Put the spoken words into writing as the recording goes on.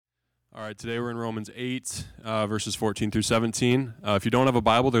All right, today we're in Romans 8, verses 14 through 17. If you don't have a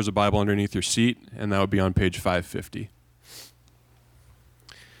Bible, there's a Bible underneath your seat, and that would be on page 550.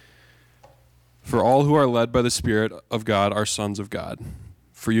 For all who are led by the Spirit of God are sons of God.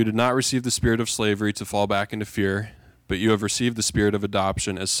 For you did not receive the spirit of slavery to fall back into fear, but you have received the spirit of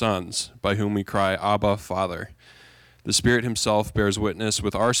adoption as sons, by whom we cry, Abba, Father. The Spirit himself bears witness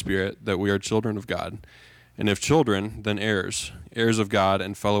with our spirit that we are children of God. And if children, then heirs, heirs of God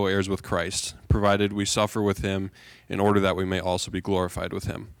and fellow heirs with Christ, provided we suffer with him in order that we may also be glorified with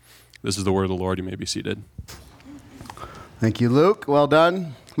him. This is the word of the Lord. You may be seated. Thank you, Luke. Well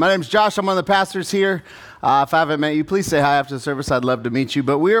done. My name's Josh. I'm one of the pastors here. If I haven't met you, please say hi after the service. I'd love to meet you.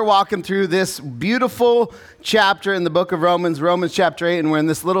 But we are walking through this beautiful chapter in the book of Romans, Romans chapter 8, and we're in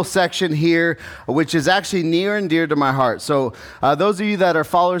this little section here, which is actually near and dear to my heart. So those of you that are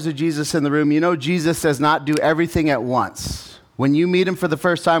followers of Jesus in the room, you know Jesus does not do everything at once. When you meet him for the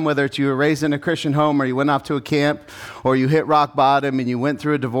first time, whether it's you were raised in a Christian home or you went off to a camp or you hit rock bottom and you went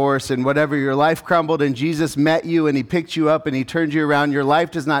through a divorce and whatever, your life crumbled and Jesus met you and he picked you up and he turned you around, your life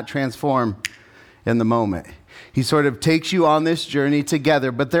does not transform in the moment. He sort of takes you on this journey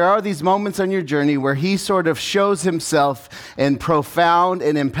together. But there are these moments on your journey where he sort of shows himself in profound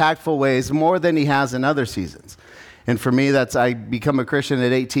and impactful ways more than he has in other seasons. And for me, I become a Christian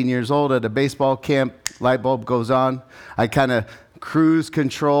at 18 years old at a baseball camp. Light bulb goes on. I kind of cruise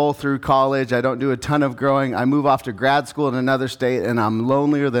control through college. I don't do a ton of growing. I move off to grad school in another state, and I'm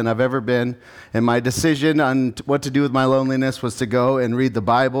lonelier than I've ever been. And my decision on what to do with my loneliness was to go and read the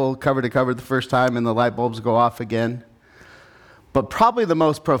Bible cover to cover the first time, and the light bulbs go off again. But probably the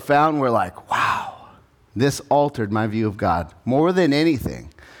most profound, we're like, wow, this altered my view of God. More than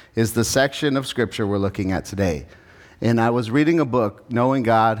anything is the section of Scripture we're looking at today. And I was reading a book, Knowing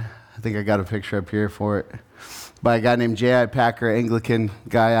God. I think I got a picture up here for it, by a guy named J.I. Packer, Anglican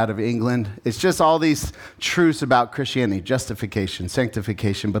guy out of England. It's just all these truths about Christianity, justification,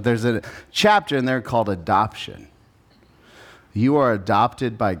 sanctification, but there's a chapter in there called adoption. You are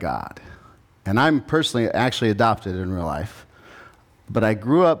adopted by God. And I'm personally actually adopted in real life. But I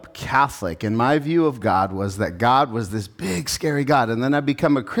grew up Catholic, and my view of God was that God was this big, scary God. And then I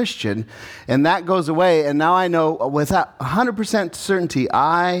become a Christian, and that goes away, and now I know without 100% certainty,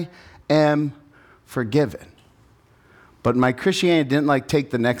 I am forgiven. But my Christianity didn't take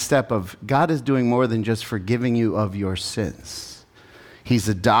the next step of God is doing more than just forgiving you of your sins. He's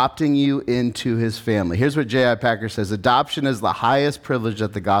adopting you into his family. Here's what J.I. Packer says: adoption is the highest privilege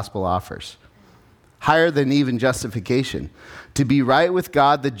that the gospel offers, higher than even justification. To be right with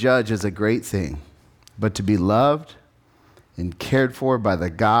God the judge is a great thing, but to be loved and cared for by the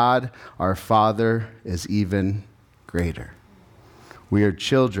God our Father is even greater. We are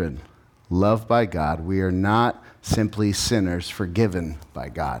children loved by God. We are not simply sinners forgiven by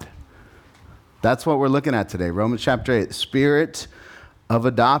God. That's what we're looking at today. Romans chapter 8, spirit of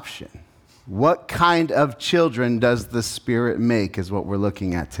adoption. What kind of children does the Spirit make is what we're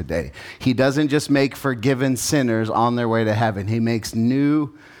looking at today. He doesn't just make forgiven sinners on their way to heaven. He makes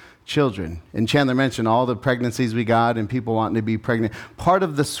new children. And Chandler mentioned all the pregnancies we got and people wanting to be pregnant. Part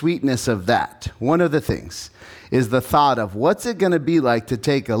of the sweetness of that, one of the things, is the thought of what's it going to be like to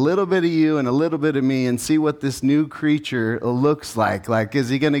take a little bit of you and a little bit of me and see what this new creature looks like. Like, is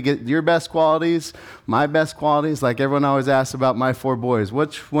he going to get your best qualities, my best qualities? Like everyone always asks about my 4 boys.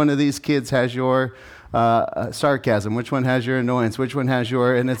 Which one of these kids has your sarcasm? Which one has your annoyance? Which one has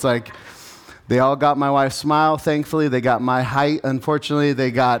your... And it's like... They all got my wife's smile, thankfully. They got my height, unfortunately.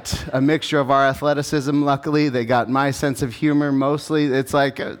 They got a mixture of our athleticism, luckily. They got my sense of humor, mostly. It's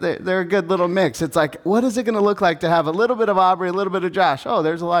like, they're a good little mix. It's like, what is it going to look like to have a little bit of Aubrey, a little bit of Josh? Oh,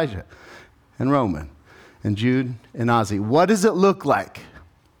 there's Elijah and Roman and Jude and Ozzy. What does it look like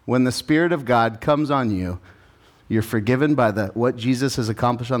when the Spirit of God comes on you? You're forgiven by what Jesus has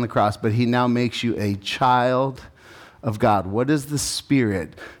accomplished on the cross, but he now makes you a child of God. What is the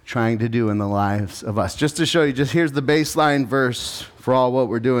Spirit trying to do in the lives of us? Just to show you, here's the baseline verse for all what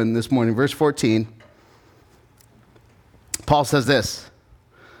we're doing this morning. Verse 14. Paul says this: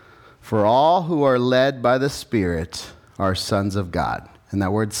 for all who are led by the Spirit are sons of God. And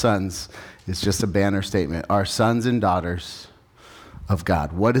that word sons is just a banner statement. Are sons and daughters of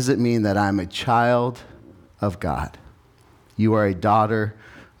God. What does it mean that I'm a child of God? You are a daughter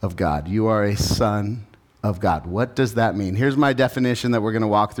of God. You are a son of God. What does that mean? Here's my definition that we're going to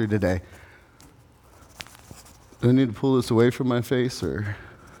walk through today. Do I need to pull this away from my face or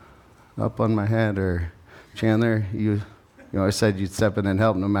up on my head? Or Chandler, you always said you'd step in and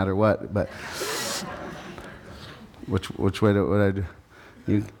help no matter what. But which way would I do?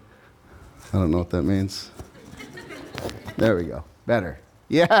 I don't know what that means. There we go. Better.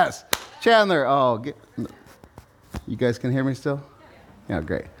 Yes. Chandler. Oh, you guys can hear me still? Yeah,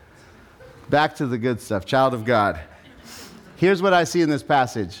 great. Back to the good stuff. Child of God. Here's what I see in this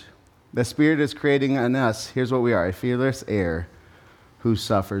passage. The Spirit is creating in us, here's what we are, a fearless heir who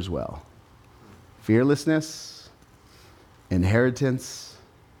suffers well. Fearlessness, inheritance,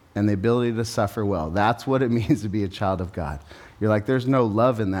 and the ability to suffer well. That's what it means to be a child of God. You're like, there's no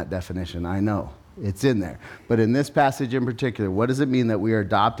love in that definition. I know. It's in there. But in this passage in particular, what does it mean that we are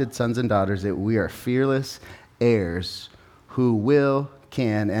adopted sons and daughters, that we are fearless heirs who will,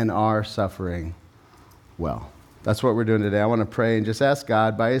 can, and are suffering well? That's what we're doing today. I want to pray and just ask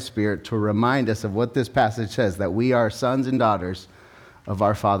God by His Spirit to remind us of what this passage says, that we are sons and daughters of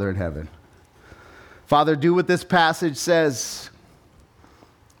our Father in heaven. Father, do what this passage says.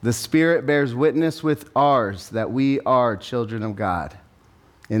 The Spirit bears witness with ours that we are children of God.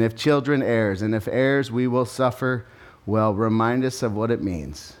 And if children, heirs, and if heirs, we will suffer well. Remind us of what it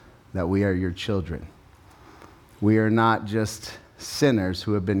means that we are your children. We are not just sinners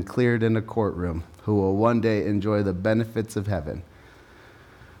who have been cleared in a courtroom, who will one day enjoy the benefits of heaven.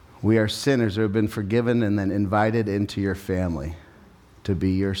 We are sinners who have been forgiven and then invited into your family to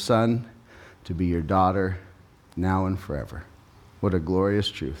be your son, to be your daughter, now and forever. What a glorious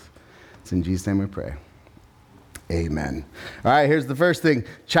truth. It's in Jesus' name we pray. Amen. All right, here's the first thing.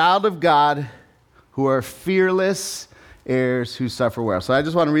 Child of God who are fearless heirs who suffer well. So I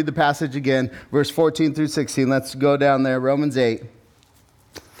just want to read the passage again, verse 14 through 16. Let's go down there, Romans 8.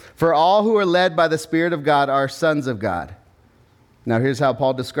 For all who are led by the Spirit of God are sons of God. Now here's how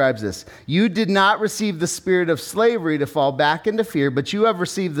Paul describes this. You did not receive the spirit of slavery to fall back into fear, but you have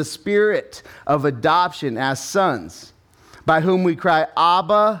received the spirit of adoption as sons, by whom we cry,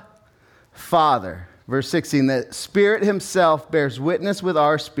 Abba, Father. Verse 16, the Spirit Himself bears witness with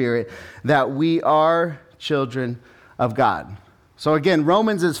our spirit that we are children of God. So again,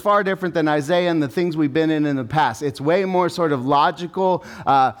 Romans is far different than Isaiah and the things we've been in the past. It's way more sort of logical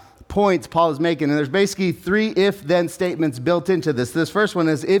points Paul is making. And there's basically 3 if-then statements built into this. This first one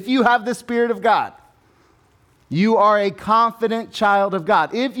is, if you have the Spirit of God, you are a confident child of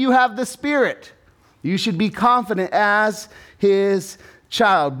God. If you have the Spirit, you should be confident as His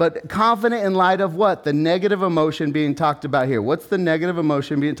child. But confident in light of what? The negative emotion being talked about here. What's the negative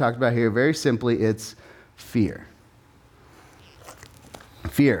emotion being talked about here? Very simply, it's fear.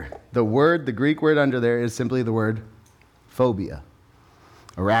 Fear. The Greek word under there is simply the word phobia.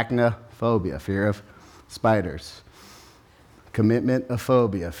 Arachnophobia, fear of spiders.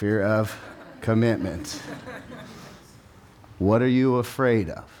 Commitment-ophobia, fear of commitment. What are you afraid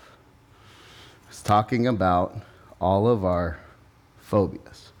of? It's talking about all of our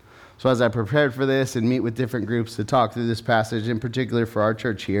phobias. So as I prepared for this and meet with different groups to talk through this passage, in particular for our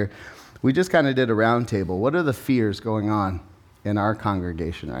church here, we just kind of did a roundtable. What are the fears going on in our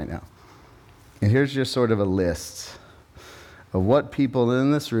congregation right now? And here's just sort of a list of what people in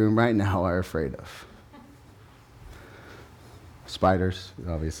this room right now are afraid of. Spiders,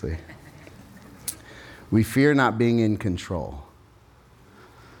 obviously. We fear not being in control.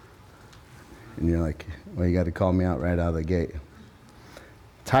 And you're like, well, you got to call me out right out of the gate.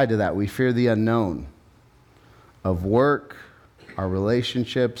 Tied to that, we fear the unknown of work, our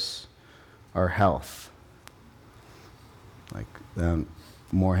relationships, our health. Like,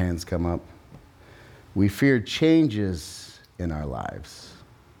 more hands come up. We fear changes in our lives.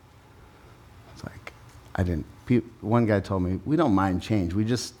 It's like, one guy told me, we don't mind change. We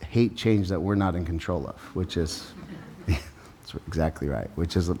just hate change that we're not in control of, which is, that's exactly right,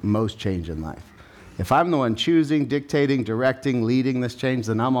 which is most change in life. If I'm the one choosing, dictating, directing, leading this change,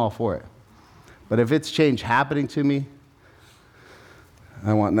 then I'm all for it. But if it's change happening to me,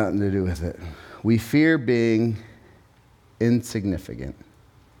 I want nothing to do with it. We fear being insignificant.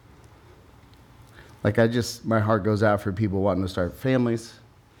 Like my heart goes out for people wanting to start families.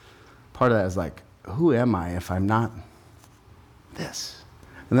 Part of that is like, who am I if I'm not this?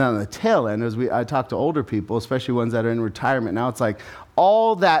 And then on the tail end, I talk to older people, especially ones that are in retirement now, it's like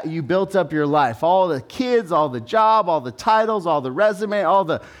all that you built up your life, all the kids, all the job, all the titles, all the resume,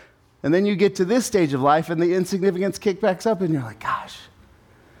 and then you get to this stage of life and the insignificance kickbacks up and you're like, gosh.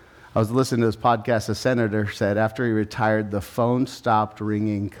 I was listening to this podcast, a senator said after he retired, the phone stopped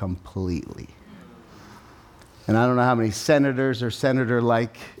ringing completely. And I don't know how many senators or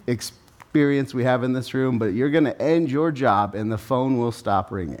senator-like experience we have in this room, but you're going to end your job and the phone will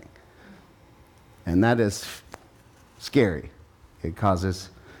stop ringing. And that is scary. It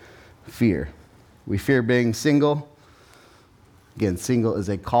causes fear. We fear being single. Again, single is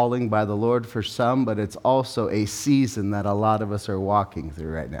a calling by the Lord for some, but it's also a season that a lot of us are walking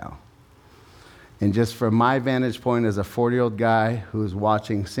through right now. And just from my vantage point as a 40-year-old guy who's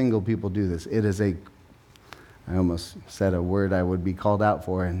watching single people do this, it is I almost said a word I would be called out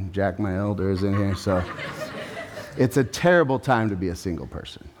for, and Jack, my elder, is in here, so it's a terrible time to be a single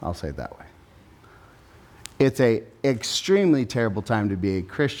person. I'll say it that way. It's an extremely terrible time to be a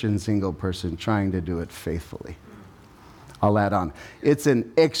Christian single person trying to do it faithfully. I'll add on. It's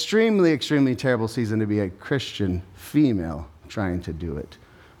an extremely, extremely terrible season to be a Christian female trying to do it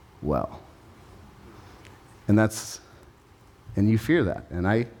well. And you fear that, and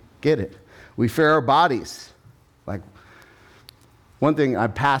I get it. We fear our bodies. Like, one thing, I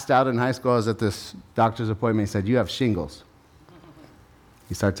passed out in high school. I was at this doctor's appointment. He said, "You have shingles."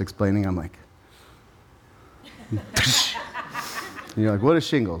 He starts explaining. I'm like, and you're like, "What is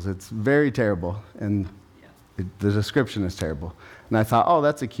shingles?" It's very terrible, and the description is terrible. And I thought, oh,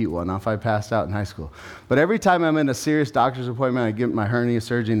 that's a cute one, if I passed out in high school. But every time I'm in a serious doctor's appointment, I get my hernia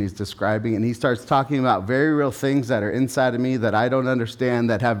surgeon, he's describing, and he starts talking about very real things that are inside of me that I don't understand,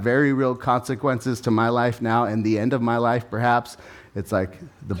 that have very real consequences to my life now and the end of my life, perhaps. It's like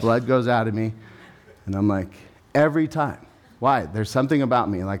the blood goes out of me, and I'm like, every time. Why? There's something about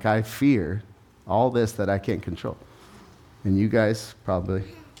me. Like, I fear all this that I can't control. And you guys probably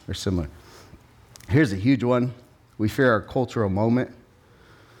are similar. Here's a huge one. We fear our cultural moment.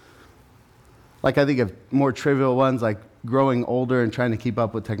 Like, I think of more trivial ones, like growing older and trying to keep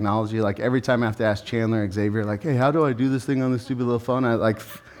up with technology. Like, every time I have to ask Chandler and Xavier, like, "Hey, how do I do this thing on this stupid little phone?" I like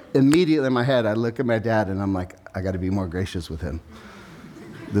immediately in my head, I look at my dad and I'm like, I got to be more gracious with him.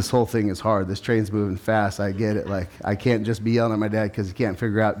 This whole thing is hard. This train's moving fast. I get it. Like, I can't just be yelling at my dad because he can't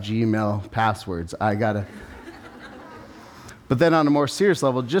figure out Gmail passwords. But then on a more serious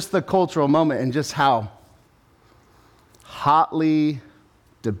level, just the cultural moment and just how hotly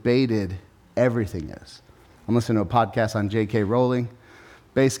debated everything is. I'm listening to a podcast on J.K. Rowling,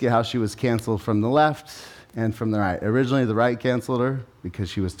 basically how she was canceled from the left and from the right. Originally, the right canceled her because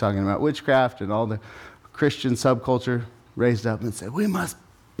she was talking about witchcraft, and all the Christian subculture raised up and said, "We must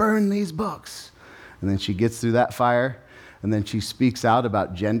burn these books." And then she gets through that fire, and then she speaks out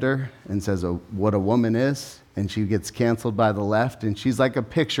about gender and says what a woman is, and she gets canceled by the left, and she's like a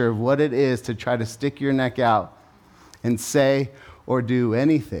picture of what it is to try to stick your neck out and say or do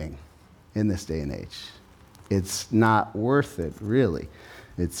anything in this day and age. It's not worth it, really,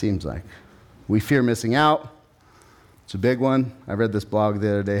 it seems like. We fear missing out. It's a big one. I read this blog the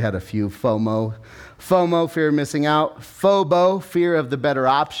other day, had a few FOMO. FOMO, fear of missing out. FOBO, fear of the better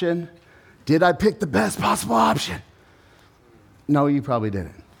option. Did I pick the best possible option? No, you probably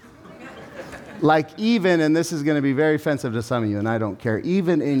didn't. Like, even, and this is going to be very offensive to some of you, and I don't care,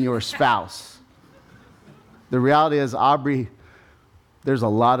 even in your spouse. The reality is, Aubrey, there's a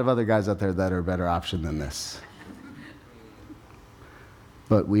lot of other guys out there that are a better option than this.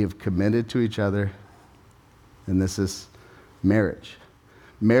 But we have committed to each other, and this is marriage.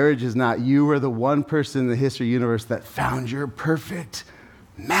 Marriage is not you are the one person in the history of the universe that found your perfect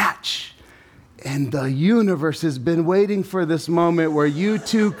match. And the universe has been waiting for this moment where you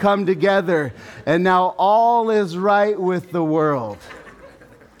two come together, and now all is right with the world.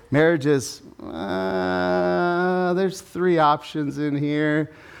 Marriage is, there's 3 options in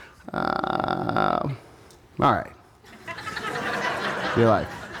here. All right. You're like,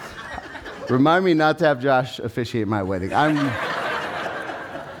 remind me not to have Josh officiate my wedding.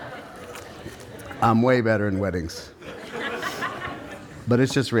 I'm way better in weddings. But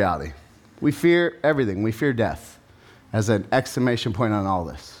it's just reality. We fear everything. We fear death as an exclamation point on all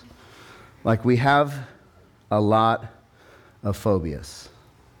this. Like, we have a lot of phobias.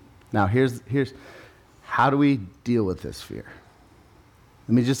 Now, here's how do we deal with this fear?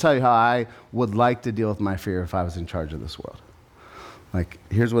 Let me just tell you how I would like to deal with my fear if I was in charge of this world. Like,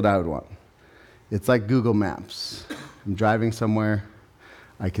 here's what I would want. It's like Google Maps. I'm driving somewhere.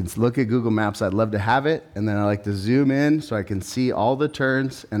 I can look at Google Maps. I'd love to have it, and then I like to zoom in so I can see all the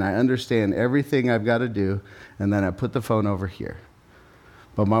turns, and I understand everything I've got to do, and then I put the phone over here.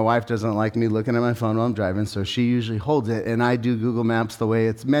 But my wife doesn't like me looking at my phone while I'm driving, so she usually holds it, and I do Google Maps the way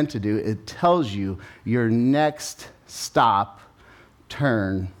it's meant to do. It tells you your next stop,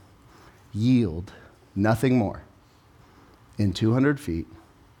 turn, yield, nothing more. In 200 feet,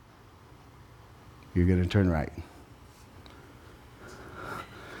 you're going to turn right.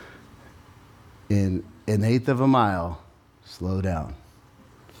 In an eighth of a mile, slow down.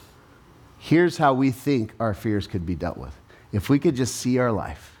 Here's how we think our fears could be dealt with. If we could just see our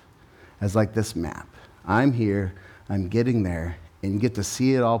life as like this map. I'm here, I'm getting there, and you get to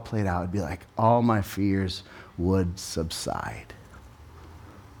see it all played out. It'd be like all my fears would subside.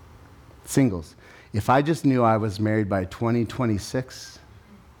 Singles, if I just knew I was married by 2026,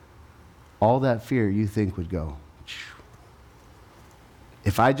 all that fear you think would go.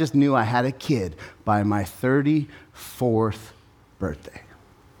 If I just knew I had a kid by my 34th birthday,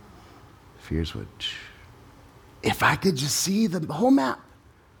 fears would. If I could just see the whole map.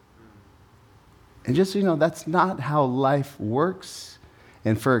 And just so you know, that's not how life works.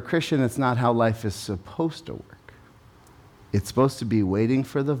 And for a Christian, it's not how life is supposed to work. It's supposed to be waiting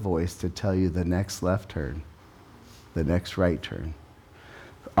for the voice to tell you the next left turn, the next right turn.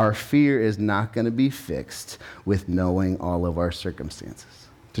 Our fear is not going to be fixed with knowing all of our circumstances.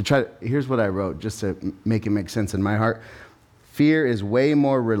 Here's what I wrote, just to make it make sense in my heart. Fear is way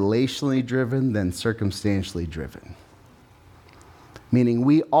more relationally driven than circumstantially driven. Meaning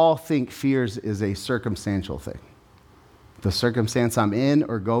we all think fears is a circumstantial thing. The circumstance I'm in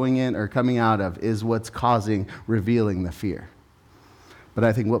or going in or coming out of is what's revealing the fear. But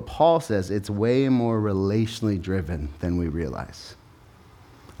I think what Paul says, it's way more relationally driven than we realize.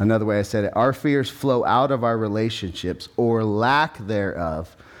 Another way I said it, our fears flow out of our relationships or lack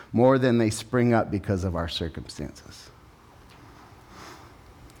thereof more than they spring up because of our circumstances.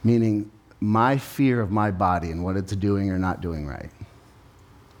 Meaning my fear of my body and what it's doing or not doing right.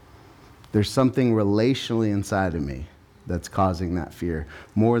 There's something relationally inside of me that's causing that fear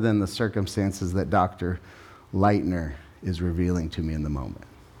more than the circumstances that Dr. Leitner is revealing to me in the moment.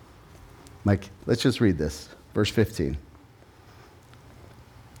 Like, let's just read this. Verse 15.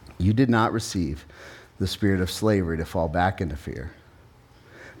 You did not receive the spirit of slavery to fall back into fear,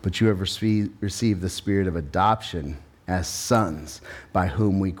 but you have received the spirit of adoption as sons, by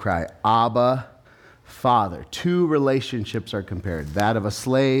whom we cry, Abba, Father. Two relationships are compared, that of a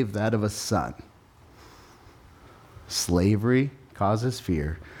slave, that of a son. Slavery causes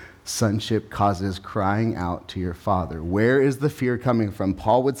fear. Sonship causes crying out to your Father. Where is the fear coming from?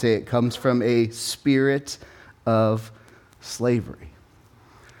 Paul would say it comes from a spirit of slavery.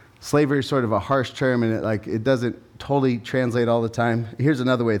 Slavery is sort of a harsh term, and it doesn't totally translate all the time. Here's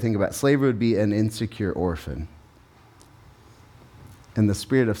another way to think about it. Slavery would be an insecure orphan. And the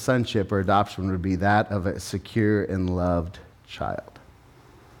spirit of sonship or adoption would be that of a secure and loved child.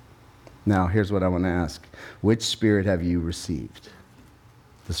 Now, here's what I want to ask. Which spirit have you received?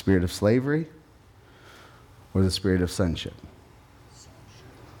 The spirit of slavery or the spirit of sonship?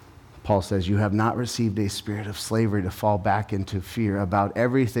 Paul says, you have not received a spirit of slavery to fall back into fear about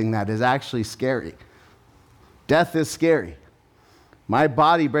everything that is actually scary. Death is scary. My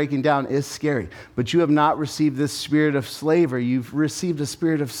body breaking down is scary. But you have not received this spirit of slavery. You've received a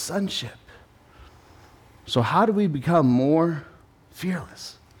spirit of sonship. So how do we become more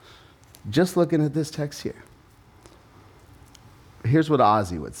fearless? Just looking at this text here. Here's what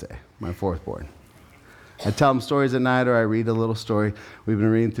Ozzy would say, my fourth born. I tell him stories at night, or I read a little story. We've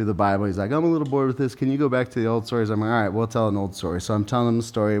been reading through the Bible. He's like, I'm a little bored with this. Can you go back to the old stories? I'm like, all right, we'll tell an old story. So I'm telling him a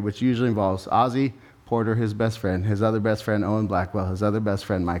story, which usually involves Ozzy Porter, his best friend, his other best friend, Owen Blackwell, his other best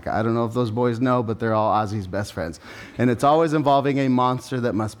friend, Micah. I don't know if those boys know, but they're all Ozzy's best friends. And it's always involving a monster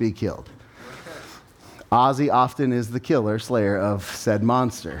that must be killed. Ozzy often is the killer, slayer of said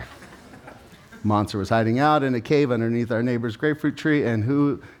monster. Monster was hiding out in a cave underneath our neighbor's grapefruit tree, and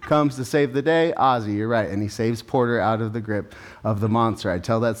who comes to save the day? Ozzy, you're right. And he saves Porter out of the grip of the monster. I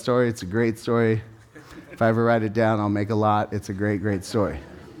tell that story. It's a great story. If I ever write it down, I'll make a lot. It's a great, great story.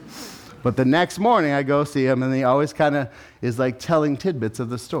 But the next morning, I go see him, and he always kind of is like telling tidbits of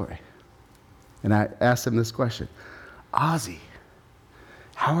the story. And I asked him this question, Ozzy,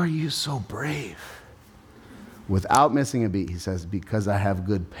 how are you so brave? Without missing a beat, he says, because I have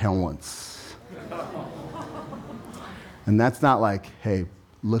good parents. And that's not like, hey,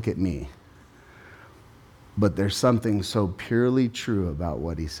 look at me. But there's something so purely true about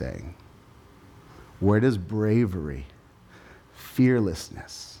what he's saying. Where does bravery,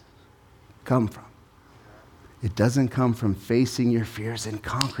 fearlessness come from? It doesn't come from facing your fears and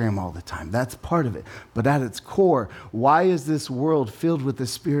conquering them all the time. That's part of it. But at its core, why is this world filled with the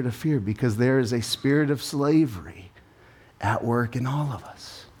spirit of fear? Because there is a spirit of slavery at work in all of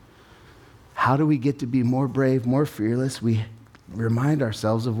us. How do we get to be more brave, more fearless? We remind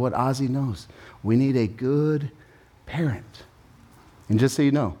ourselves of what Ozzy knows. We need a good parent. And just so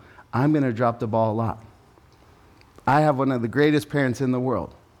you know, I'm going to drop the ball a lot. I have one of the greatest parents in the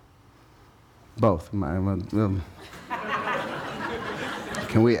world. Both. Can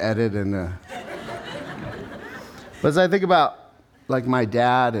we edit and... But as I think about like my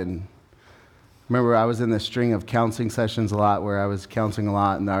dad, and remember I was in this string of counseling sessions a lot where I was counseling a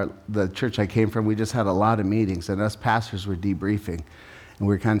lot, and the church I came from, we just had a lot of meetings, and us pastors were debriefing, and we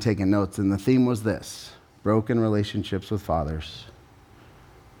were kind of taking notes, and the theme was this: broken relationships with fathers.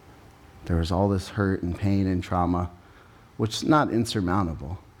 There was all this hurt and pain and trauma, which is not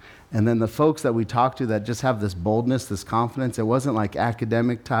insurmountable. And then the folks that we talk to that just have this boldness, this confidence, it wasn't like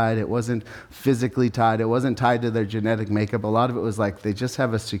academic tied, it wasn't physically tied, it wasn't tied to their genetic makeup. A lot of it was like they just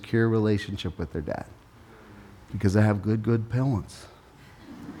have a secure relationship with their dad because they have good parents.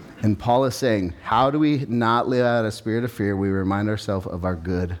 And Paul is saying, how do we not live out a spirit of fear? We remind ourselves of our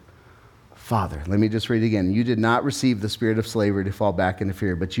good Father. Let me just read again. You did not receive the spirit of slavery to fall back into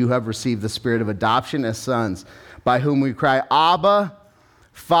fear, but you have received the spirit of adoption as sons, by whom we cry, Abba,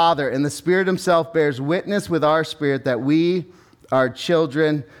 Father. And the Spirit himself bears witness with our spirit that we are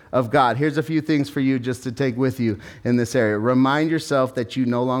children of God. Here's a few things for you just to take with you in this area. Remind yourself that you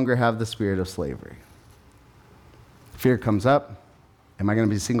no longer have the spirit of slavery. Fear comes up. Am I going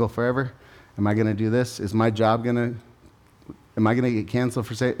to be single forever? Am I going to do this? Is my job am I going to get canceled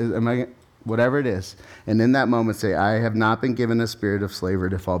for whatever it is? And in that moment say, I have not been given a spirit of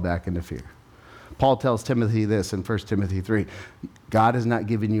slavery to fall back into fear. Paul tells Timothy this in 1 Timothy 3. God has not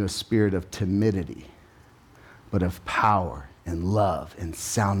given you a spirit of timidity, but of power and love and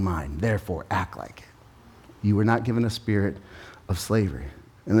sound mind. Therefore, act like it. You were not given a spirit of slavery.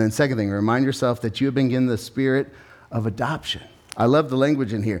 And then second thing, remind yourself that you have been given the spirit of adoption. I love the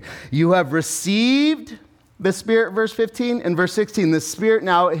language in here. You have received the Spirit, verse 15, and verse 16, the Spirit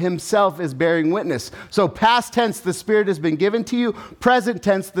now himself is bearing witness. So past tense, the Spirit has been given to you. Present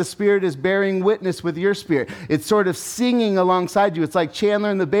tense, the Spirit is bearing witness with your spirit. It's sort of singing alongside you. It's like Chandler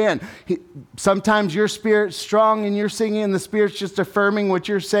in the band. Sometimes your spirit's strong and you're singing and the Spirit's just affirming what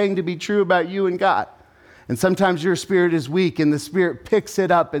you're saying to be true about you and God. And sometimes your spirit is weak and the Spirit picks it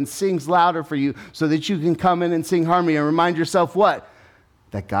up and sings louder for you so that you can come in and sing harmony and remind yourself what?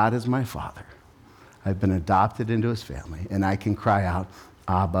 That God is my Father. I've been adopted into his family, and I can cry out,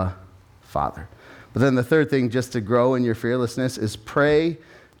 Abba, Father. But then the third thing, just to grow in your fearlessness, is pray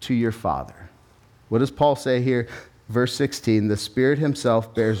to your Father. What does Paul say here? Verse 16, the Spirit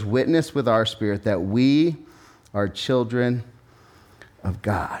himself bears witness with our spirit that we are children of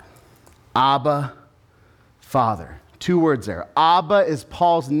God. Abba, Father. 2 words there. Abba is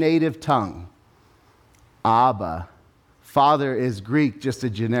Paul's native tongue. Abba. Father is Greek, just a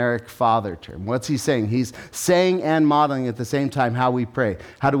generic father term. What's he saying? He's saying and modeling at the same time how we pray.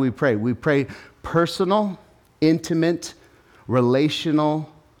 How do we pray? We pray personal, intimate, relational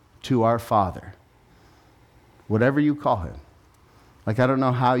to our Father. Whatever you call him. Like, I don't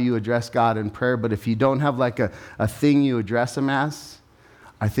know how you address God in prayer, but if you don't have like a thing you address him as,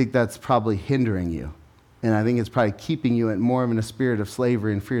 I think that's probably hindering you. And I think it's probably keeping you in more of a spirit of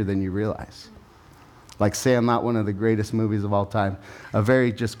slavery and fear than you realize. Like Sandlot, one of the greatest movies of all time. A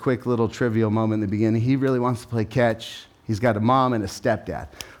very just quick little trivial moment in the beginning. He really wants to play catch. He's got a mom and a stepdad.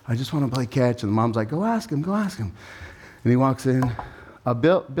 I just want to play catch. And the mom's like, go ask him. And he walks in.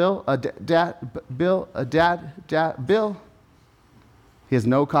 Bill. He has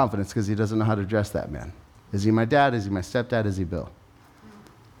no confidence because he doesn't know how to address that man. Is he my dad? Is he my stepdad? Is he Bill?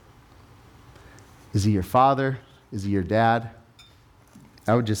 Is he your father? Is he your dad?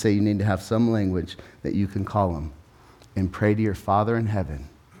 I would just say you need to have some language that you can call him and pray to your Father in heaven,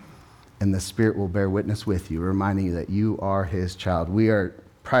 and the Spirit will bear witness with you, reminding you that you are his child. We are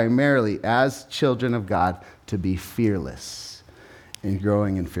primarily, as children of God, to be fearless and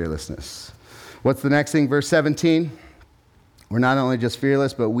growing in fearlessness. What's the next thing? Verse 17. We're not only just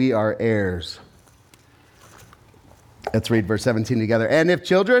fearless, but we are heirs. Let's read verse 17 together. And if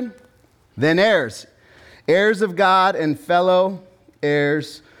children, then heirs. Heirs of God and fellow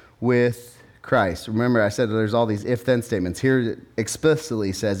heirs with Christ. Remember, I said there's all these if-then statements. Here it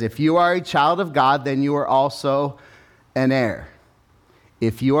explicitly says, if you are a child of God, then you are also an heir.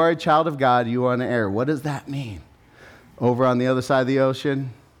 If you are a child of God, you are an heir. What does that mean? Over on the other side of the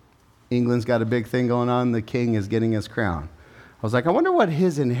ocean, England's got a big thing going on. The king is getting his crown. I was like, I wonder what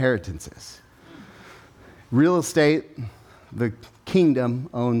his inheritance is. Real estate, the kingdom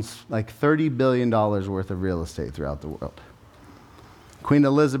owns like $30 billion worth of real estate throughout the world. Queen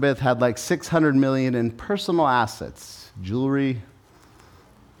Elizabeth had like $600 million in personal assets, jewelry,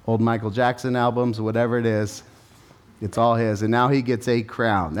 old Michael Jackson albums, whatever it is. It's all his. And now he gets a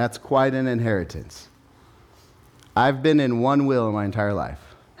crown. That's quite an inheritance. I've been in one will in my entire life.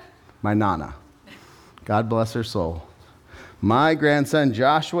 My Nana. God bless her soul. My grandson,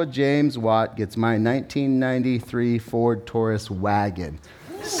 Joshua James Watt, gets my 1993 Ford Taurus wagon.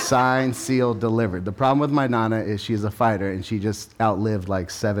 Signed, sealed, delivered. The problem with my Nana is she's a fighter and she just outlived like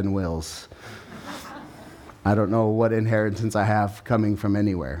 7 wills. I don't know what inheritance I have coming from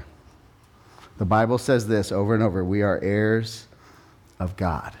anywhere. The Bible says this over and over. We are heirs of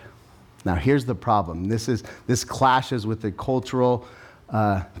God. Now here's the problem. This clashes with the cultural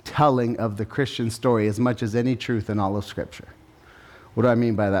telling of the Christian story as much as any truth in all of Scripture. What do I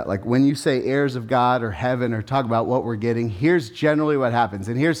mean by that? Like when you say heirs of God or heaven or talk about what we're getting, here's generally what happens.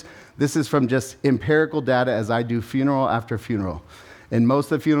 And this is from just empirical data as I do funeral after funeral. And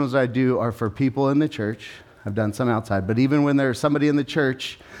most of the funerals I do are for people in the church. I've done some outside. But even when there's somebody in the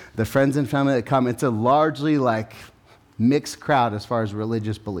church, the friends and family that come, it's a largely like mixed crowd as far as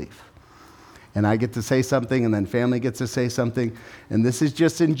religious belief. And I get to say something, and then family gets to say something. And this is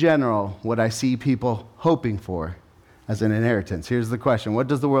just in general what I see people hoping for as an inheritance. Here's the question. What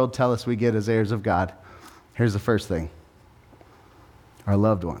does the world tell us we get as heirs of God? Here's the first thing. Our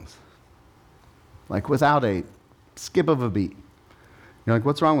loved ones. Like without a skip of a beat. You're like,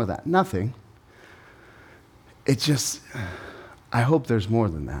 what's wrong with that? Nothing. It's just, I hope there's more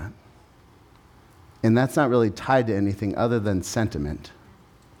than that. And that's not really tied to anything other than sentiment.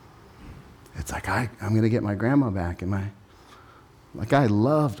 It's like, I'm going to get my grandma back. I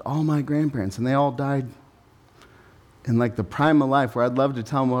loved all my grandparents, and they all died in like the prime of life where I'd love to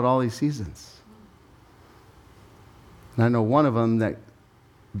tell them about all these seasons. And I know one of them that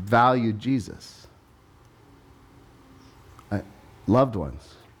valued Jesus. Loved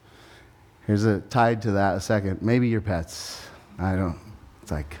ones. Here's tied to that a second. Maybe your pets.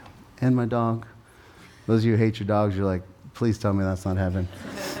 It's like, and my dog. Those of you who hate your dogs, you're like, please tell me that's not heaven.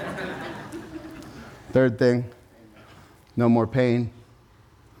 Third thing, no more pain.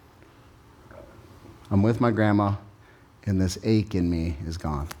 I'm with my grandma, and this ache in me is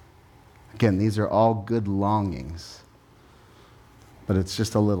gone. Again, these are all good longings, but it's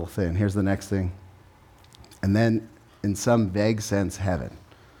just a little thin. Here's the next thing. And then, in some vague sense, heaven.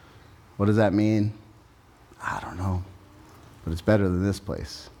 What does that mean? I don't know, but it's better than this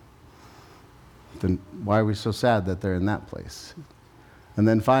place. Then why are we so sad that they're in that place? And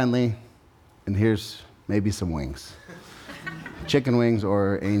then finally, and here's maybe some wings. Chicken wings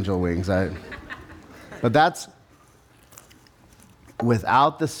or angel wings. But that's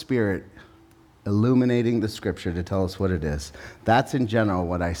without the Spirit illuminating the Scripture to tell us what it is. That's in general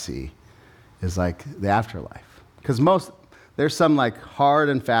what I see is like the afterlife. Because there's some like hard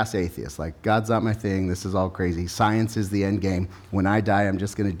and fast atheists, like God's not my thing, this is all crazy. Science is the end game. When I die, I'm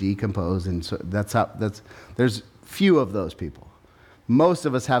just going to decompose. And so there's few of those people. Most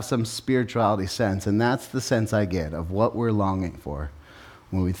of us have some spirituality sense, and that's the sense I get of what we're longing for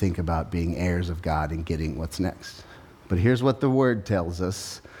when we think about being heirs of God and getting what's next. But here's what the Word tells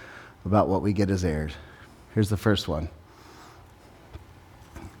us about what we get as heirs. Here's the first one.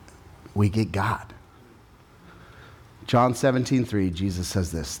 We get God. John 17:3, Jesus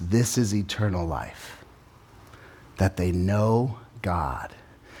says this, "This is eternal life, that they know God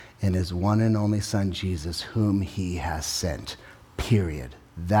and His one and only Son, Jesus, whom He has sent." Period.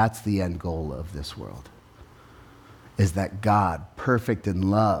 That's the end goal of this world, is that God, perfect in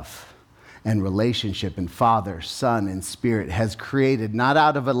love and relationship and Father, Son, and Spirit, has created not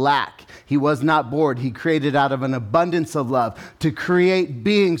out of a lack. He was not bored. He created out of an abundance of love to create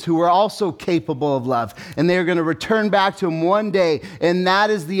beings who are also capable of love. And they're going to return back to Him one day. And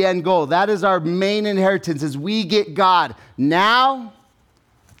that is the end goal. That is our main inheritance, is we get God now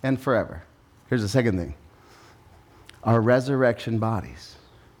and forever. Here's the second thing. Our resurrection bodies.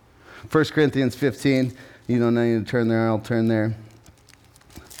 1 Corinthians 15, you don't need to turn there, I'll turn there.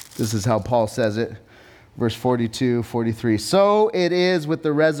 This is how Paul says it. Verse 42, 43. "So it is with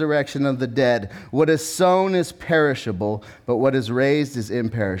the resurrection of the dead. What is sown is perishable, but what is raised is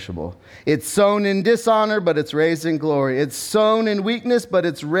imperishable. It's sown in dishonor, but it's raised in glory. It's sown in weakness, but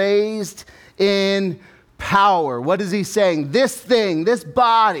it's raised in power." What is he saying? This thing, this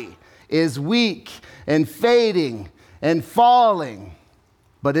body, is weak and fading and falling,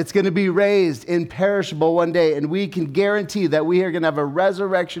 but it's going to be raised imperishable one day, and we can guarantee that we are going to have a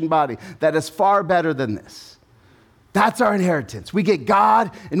resurrection body that is far better than this. That's our inheritance. We get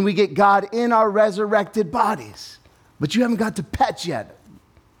God, and we get God in our resurrected bodies. But you haven't got to pets yet.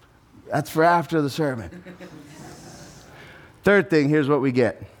 That's for after the sermon. Third thing, here's what we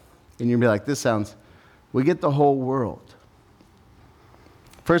get. And you'll be like, we get the whole world.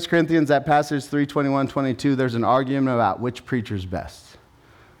 1 Corinthians, that passage 3:21, 22, there's an argument about which preacher's best.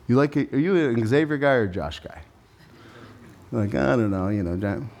 Are you an Xavier guy or a Josh guy? Like, I don't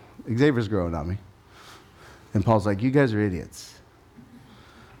know, Xavier's growing on me. And Paul's like, you guys are idiots.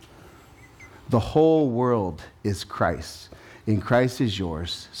 The whole world is Christ, and Christ is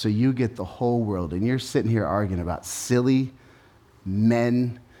yours, so you get the whole world. And you're sitting here arguing about silly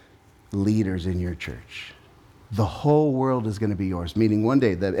men leaders in your church. The whole world is going to be yours. Meaning one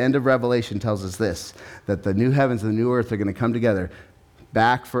day, the end of Revelation tells us this, that the new heavens and the new earth are going to come together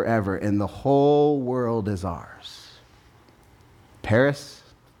back forever, and the whole world is ours. Paris,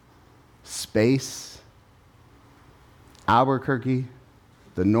 space, Albuquerque,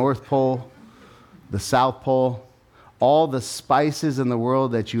 the North Pole, the South Pole, all the spices in the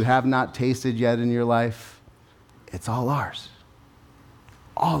world that you have not tasted yet in your life, it's all ours.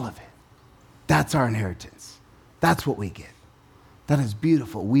 All of it. That's our inheritance. That's what we get. That is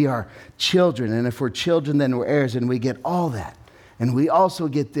beautiful. We are children, and if we're children, then we're heirs, and we get all that. And we also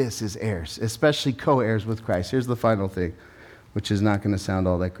get this as heirs, especially co-heirs with Christ. Here's the final thing, which is not going to sound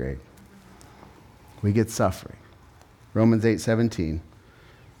all that great. We get suffering. Romans 8:17.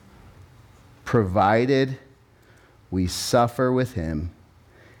 Provided we suffer with him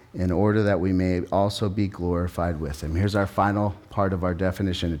in order that we may also be glorified with him. Here's our final part of our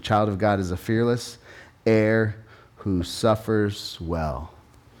definition. A child of God is a fearless heir who suffers well.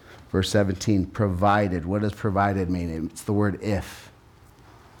 Verse 17, provided. What does provided mean? It's the word if.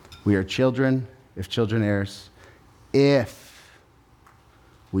 We are children, if children heirs, if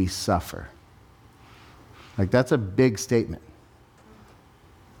we suffer. Like, that's a big statement.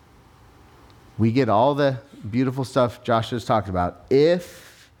 We get all the beautiful stuff Josh just talked about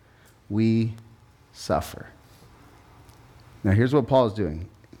if we suffer. Now, here's what Paul is doing.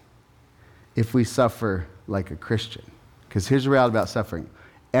 If we suffer like a Christian. Because here's the reality about suffering.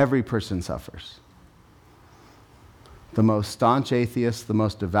 Every person suffers. The most staunch atheist, the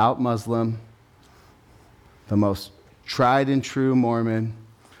most devout Muslim, the most tried and true Mormon,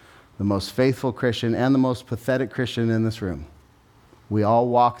 the most faithful Christian, and the most pathetic Christian in this room. We all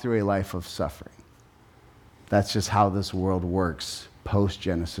walk through a life of suffering. That's just how this world works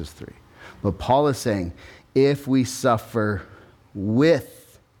post-Genesis 3. But Paul is saying, if we suffer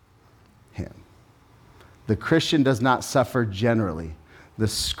with him. The Christian does not suffer generally.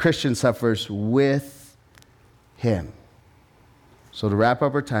 The Christian suffers with him. So to wrap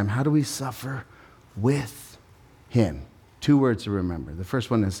up our time, how do we suffer with him? 2 words to remember. The first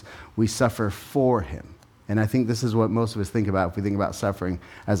one is we suffer for him. And I think this is what most of us think about if we think about suffering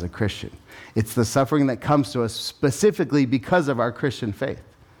as a Christian. It's the suffering that comes to us specifically because of our Christian faith.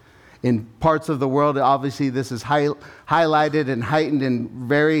 In parts of the world, obviously, this is highlighted and heightened and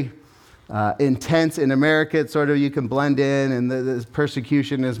very intense. In America, it's sort of you can blend in, and the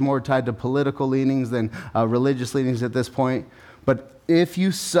persecution is more tied to political leanings than religious leanings at this point. But if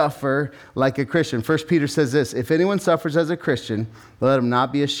you suffer like a Christian, 1 Peter says this, if anyone suffers as a Christian, let him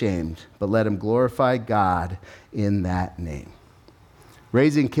not be ashamed, but let him glorify God in that name.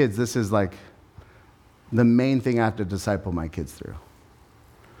 Raising kids, this is like the main thing I have to disciple my kids through.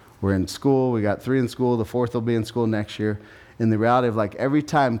 We're in school, we got 3 in school, the 4th will be in school next year. And the reality of like every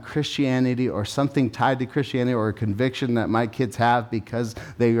time Christianity or something tied to Christianity or a conviction that my kids have because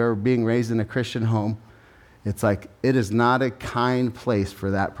they are being raised in a Christian home, it's like it is not a kind place for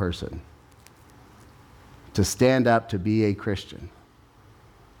that person to stand up to be a Christian.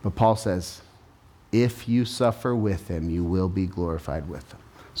 But Paul says, if you suffer with him, you will be glorified with him.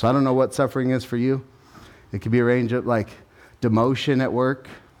 So I don't know what suffering is for you. It could be a range of like demotion at work.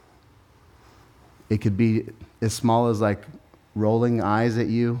 It could be as small as like rolling eyes at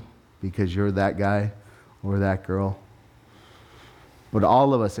you because you're that guy or that girl. But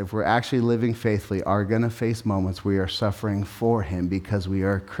all of us, if we're actually living faithfully, are going to face moments we are suffering for him because we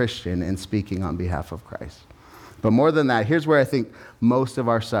are a Christian and speaking on behalf of Christ. But more than that, here's where I think most of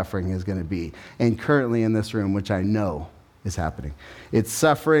our suffering is going to be. And currently in this room, which I know is happening. It's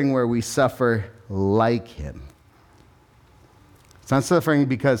suffering where we suffer like him. It's not suffering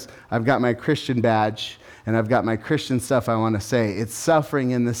because I've got my Christian badge and I've got my Christian stuff I want to say. It's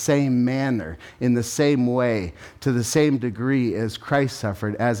suffering in the same manner, in the same way, to the same degree as Christ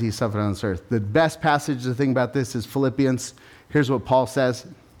suffered as he suffered on this earth. The best passage to think about this is Philippians. Here's what Paul says.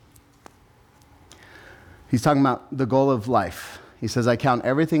 He's talking about the goal of life. He says, I count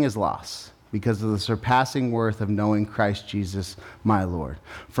everything as loss because of the surpassing worth of knowing Christ Jesus, my Lord.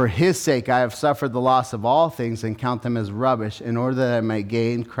 For his sake, I have suffered the loss of all things and count them as rubbish in order that I may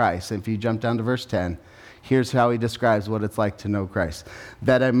gain Christ. And if you jump down to verse 10, here's how he describes what it's like to know Christ.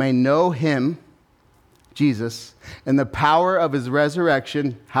 That I may know him, Jesus, and the power of his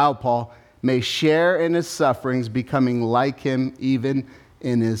resurrection, how, Paul, may share in his sufferings, becoming like him even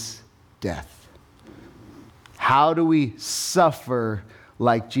in his death. How do we suffer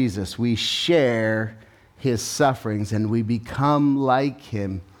like Jesus? We share his sufferings and we become like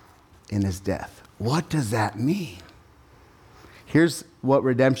him in his death. What does that mean? Here's what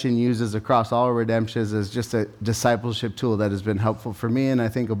redemption uses across all redemptions as just a discipleship tool that has been helpful for me and I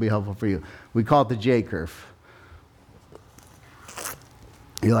think will be helpful for you. We call it the J curve.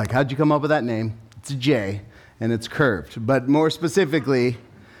 You're like, how'd you come up with that name? It's a J and it's curved. But more specifically,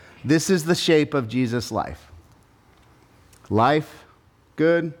 this is the shape of Jesus' life. Life,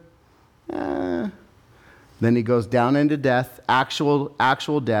 good. Then he goes down into death,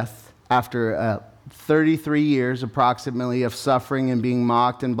 actual death, after 33 years approximately of suffering and being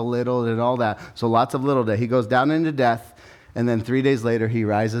mocked and belittled and all that. So lots of little death. He goes down into death, and then 3 days later he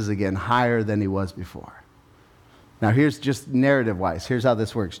rises again higher than he was before. Now here's just narrative-wise. Here's how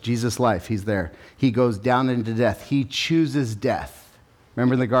this works. Jesus' life, he's there. He goes down into death. He chooses death.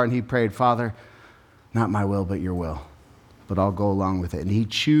 Remember in the garden he prayed, Father, not my will but your will. But I'll go along with it. And he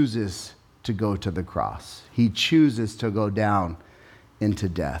chooses to go to the cross. He chooses to go down into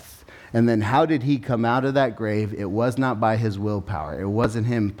death. And then how did he come out of that grave? It was not by his willpower. It wasn't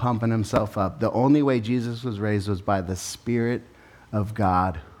him pumping himself up. The only way Jesus was raised was by the Spirit of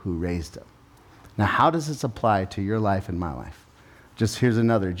God who raised him. Now, how does this apply to your life and my life? Just here's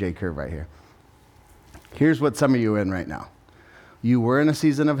another J-curve right here. Here's what some of you are in right now. You were in a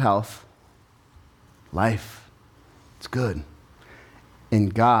season of health, life. It's good.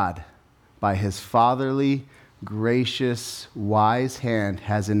 And God, by his fatherly, gracious, wise hand,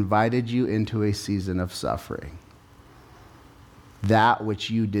 has invited you into a season of suffering. That which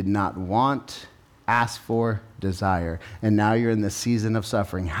you did not want, ask for, desire. And now you're in the season of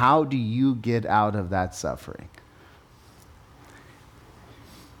suffering. How do you get out of that suffering?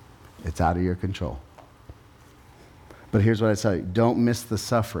 It's out of your control. But here's what I tell you. Don't miss the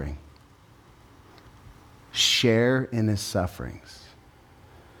suffering. Share in his sufferings.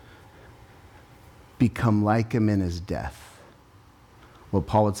 Become like him in his death. What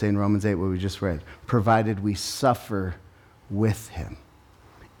Paul would say in Romans 8, what we just read. Provided we suffer with him.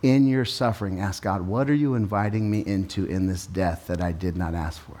 In your suffering, ask God, what are you inviting me into in this death that I did not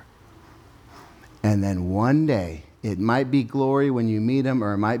ask for? And then one day, it might be glory when you meet him,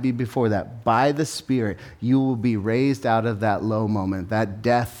 or it might be before that. By the Spirit, you will be raised out of that low moment, that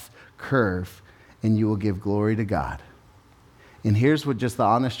death curve, and you will give glory to God. And here's what just the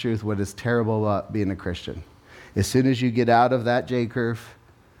honest truth, what is terrible about being a Christian. As soon as you get out of that J-curve,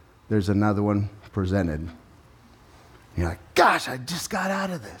 there's another one presented. You're like, gosh, I just got out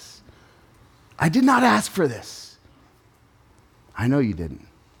of this. I did not ask for this. I know you didn't.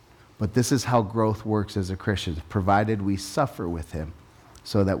 But this is how growth works as a Christian, provided we suffer with him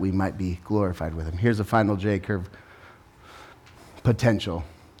so that we might be glorified with him. Here's a final J-curve potential.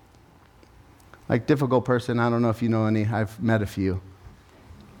 Like difficult person, I don't know if you know any, I've met a few.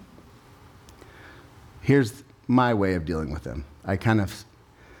 Here's my way of dealing with them. I kind of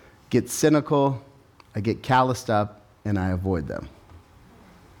get cynical, I get calloused up, and I avoid them.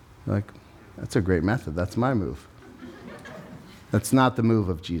 You're like, that's a great method. That's my move. That's not the move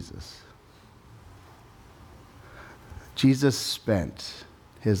of Jesus. Jesus spent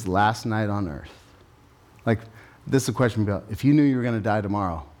his last night on earth. Like, this is a question about, if you knew you were going to die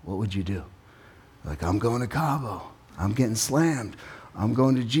tomorrow, what would you do? Like, I'm going to Cabo. I'm getting slammed. I'm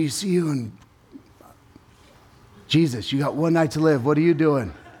going to GCU. And Jesus, you got one night to live. What are you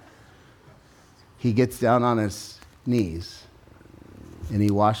doing? He gets down on his knees, and he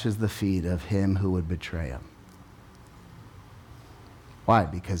washes the feet of him who would betray him. Why?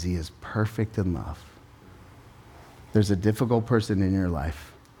 Because he is perfect in love. There's a difficult person in your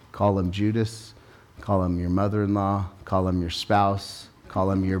life. Call him Judas, call him your mother-in-law, call him your spouse,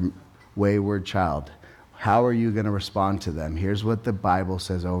 call him your wayward child. How are you going to respond to them? Here's what the Bible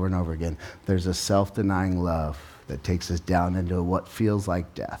says over and over again. There's a self-denying love that takes us down into what feels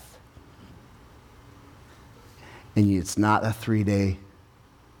like death. And it's not a 3-day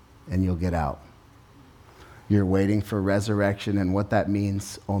and you'll get out. You're waiting for resurrection, and what that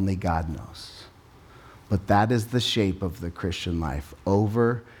means, only God knows. But that is the shape of the Christian life,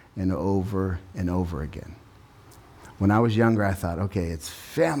 over and over and over again. When I was younger, I thought, okay, it's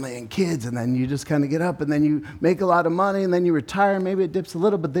family and kids, and then you just kind of get up, and then you make a lot of money, and then you retire. Maybe it dips a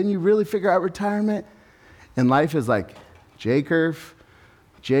little, but then you really figure out retirement. And life is like J-curve,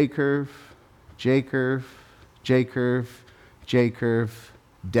 J-curve, J-curve, J-curve, J-curve,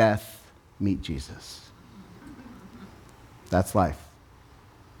 death, meet Jesus. That's life.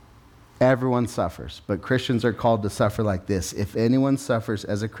 Everyone suffers, but Christians are called to suffer like this. If anyone suffers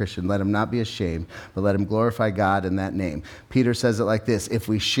as a Christian, let him not be ashamed, but let him glorify God in that name. Peter says it like this: if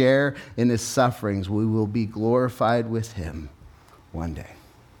we share in his sufferings, we will be glorified with him one day.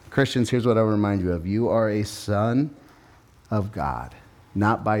 Christians, here's what I will remind you of. You are a son of God,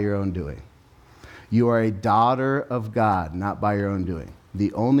 not by your own doing. You are a daughter of God, not by your own doing.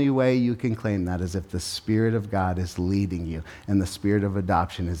 The only way you can claim that is if the Spirit of God is leading you and the Spirit of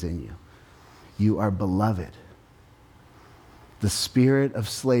adoption is in you. You are beloved. The spirit of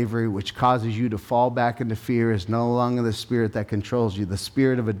slavery, which causes you to fall back into fear, is no longer the spirit that controls you. The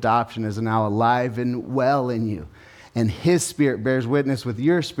spirit of adoption is now alive and well in you. And his Spirit bears witness with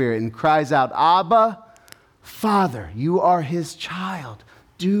your spirit and cries out, Abba, Father, you are his child.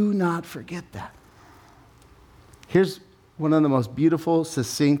 Do not forget that. Here's one of the most beautiful,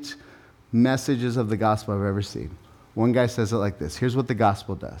 succinct messages of the gospel I've ever seen. One guy says it like this. Here's what the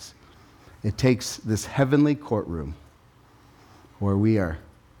gospel does. It takes this heavenly courtroom where we are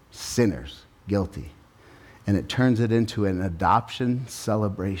sinners, guilty, and it turns it into an adoption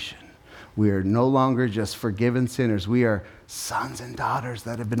celebration. We are no longer just forgiven sinners. We are sons and daughters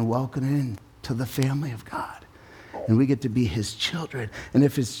that have been welcomed into the family of God. And we get to be his children. And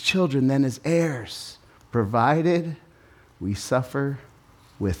if his children, then his heirs, provided we suffer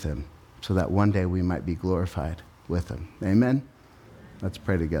with him so that one day we might be glorified with him. Amen? Let's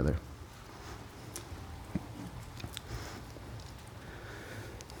pray together.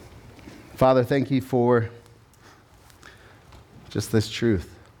 Father, thank you for just this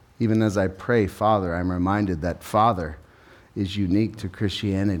truth. Even as I pray, Father, I'm reminded that Father is unique to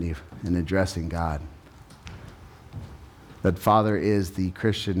Christianity in addressing God. That Father is the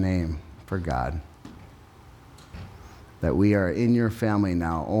Christian name for God. That we are in your family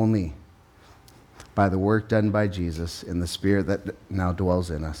now only by the work done by Jesus and the Spirit that now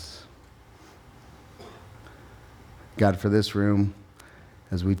dwells in us. God, for this room,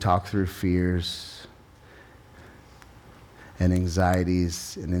 as we talk through fears and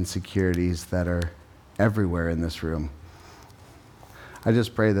anxieties and insecurities that are everywhere in this room, I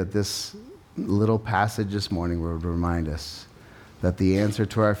just pray that this little passage this morning would remind us that the answer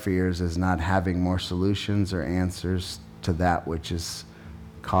to our fears is not having more solutions or answers to that which is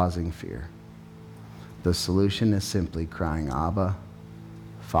causing fear. The solution is simply crying, Abba,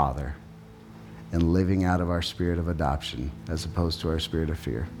 Father, and living out of our spirit of adoption as opposed to our spirit of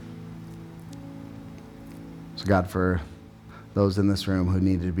fear. So God, for those in this room who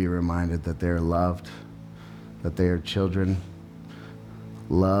need to be reminded that they're loved, that they are children,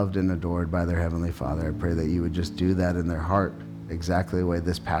 loved and adored by their Heavenly Father, I pray that you would just do that in their heart exactly the way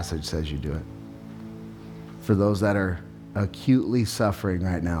this passage says you do it. For those that are acutely suffering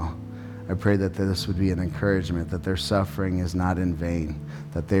right now, I pray that this would be an encouragement, that their suffering is not in vain,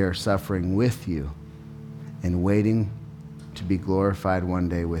 that they are suffering with you and waiting to be glorified one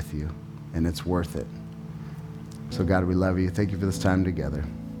day with you, and it's worth it. So God, we love you. Thank you for this time together.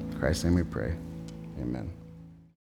 In Christ's name we pray. Amen.